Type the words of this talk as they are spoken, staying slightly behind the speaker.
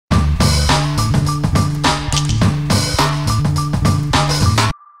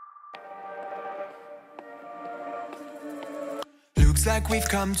Looks like we've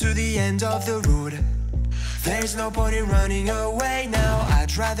come to the end of the road. There's no point in running away now.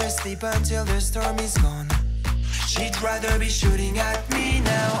 I'd rather sleep until the storm is gone. She'd rather be shooting at me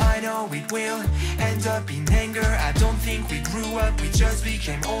now. I know it will end up in anger. I don't think we grew up, we just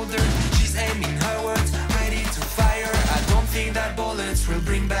became older. She's aiming her words, ready to fire. I don't think that bullets will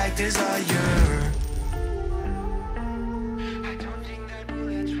bring back desire. I don't think that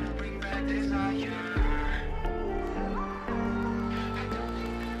bullets will bring back desire.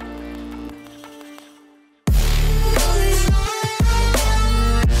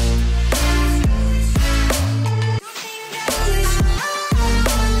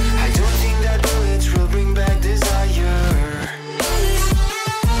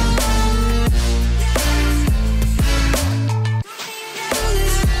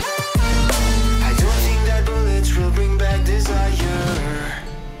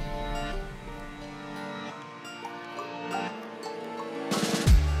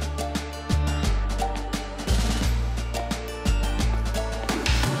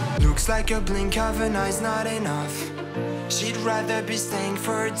 Looks like a blink of an eye's not enough. She'd rather be staying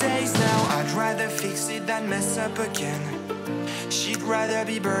for days now. I'd rather fix it than mess up again. She'd rather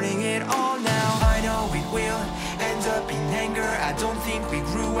be burning it all now. I know it will end up in anger. I don't think we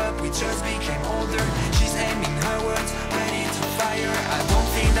grew up, we just became older. She's aiming her words, ready to fire. I don't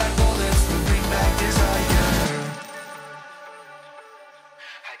think that bullets will bring back desire.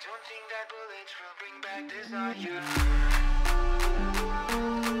 I don't think that bullets will bring back desire.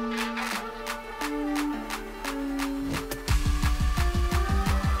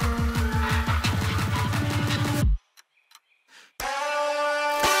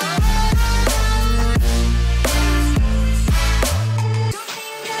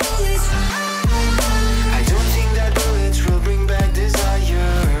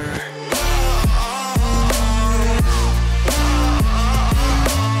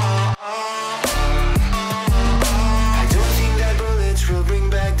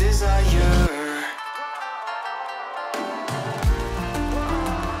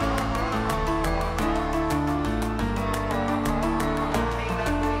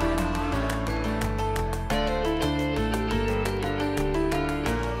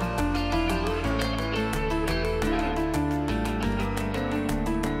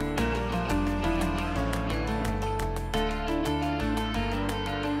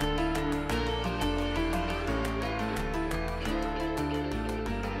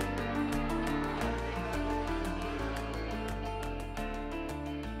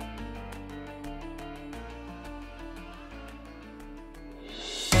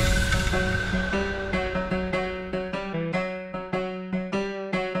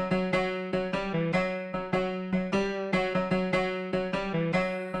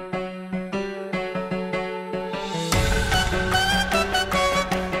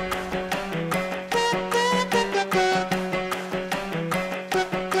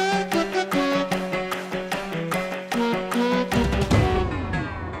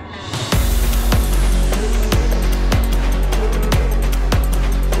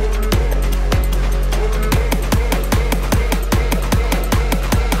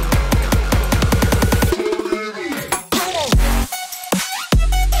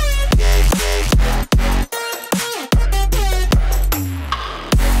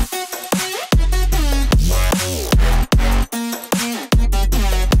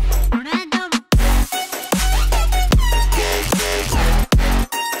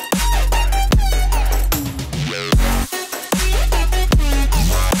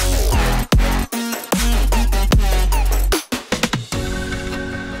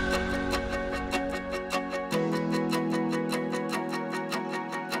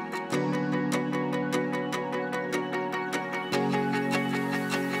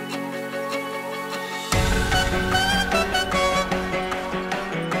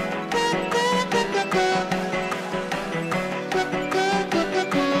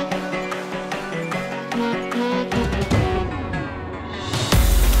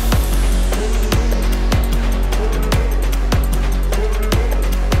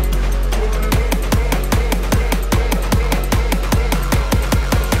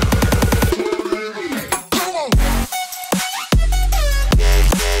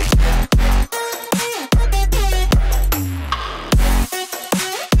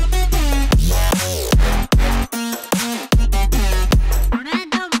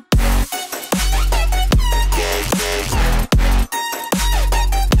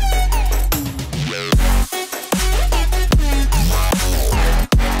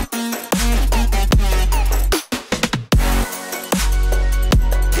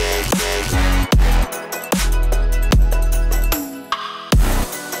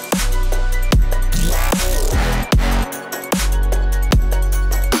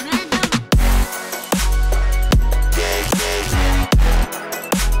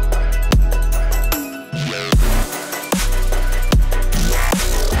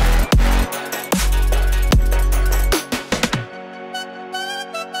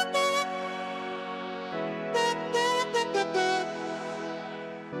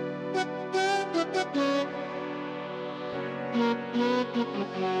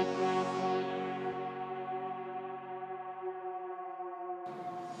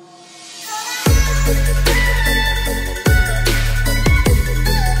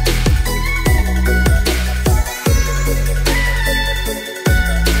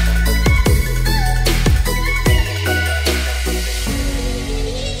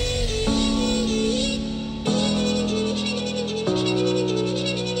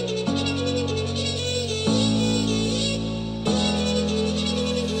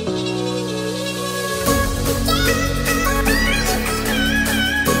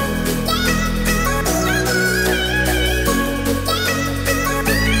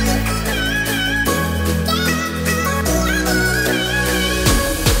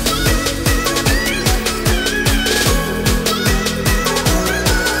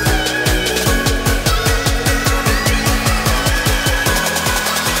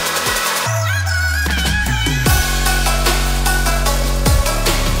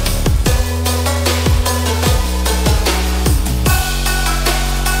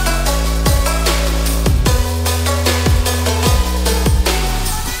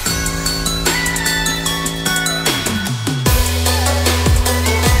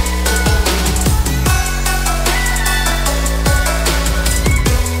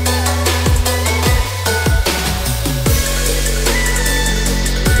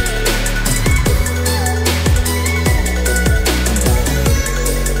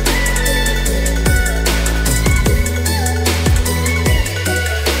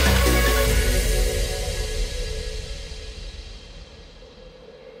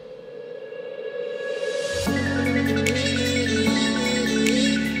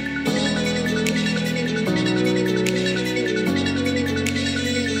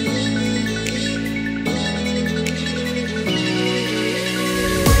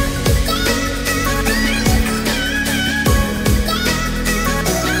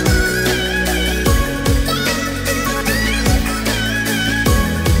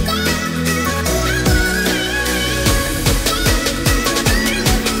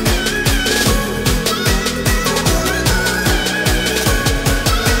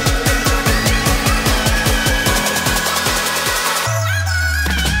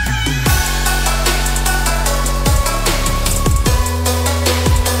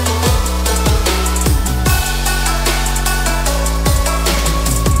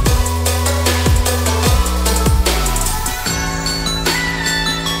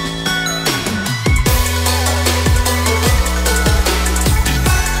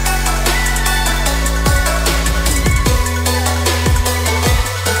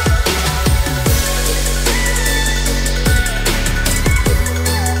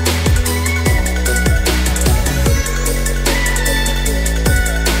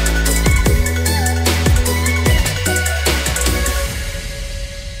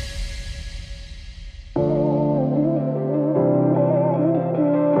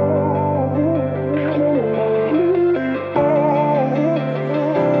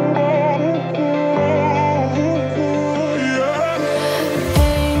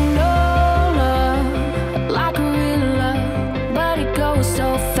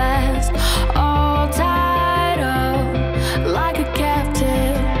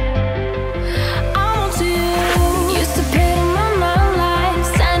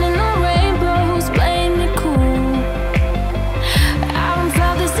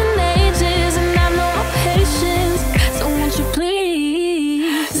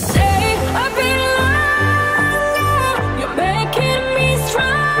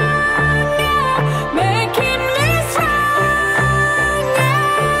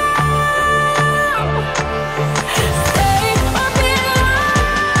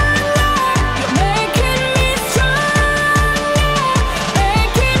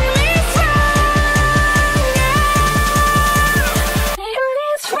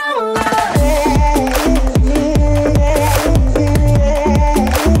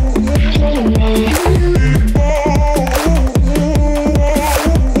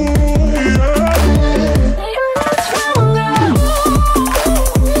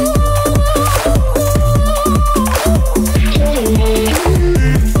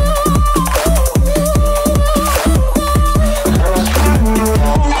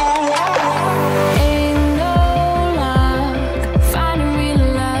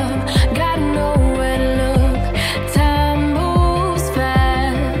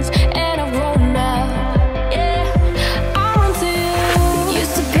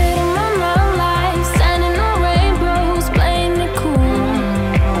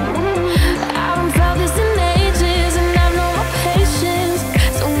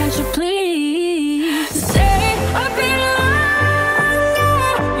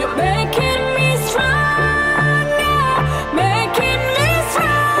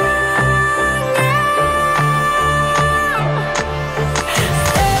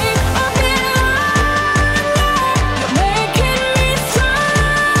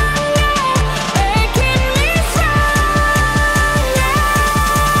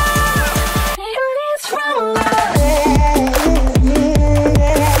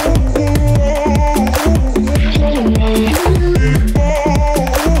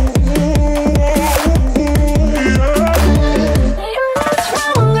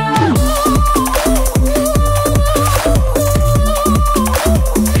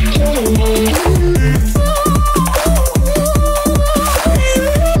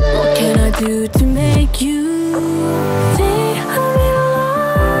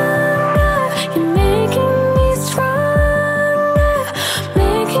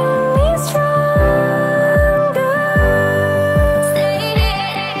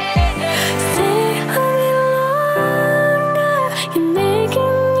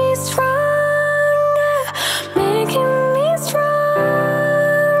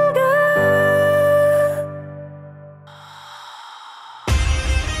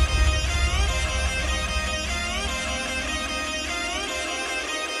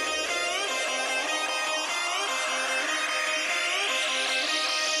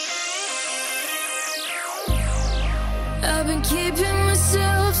 keeping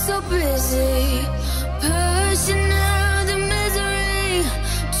myself so busy, pushing out the misery,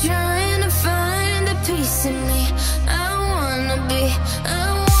 trying to find the peace in me.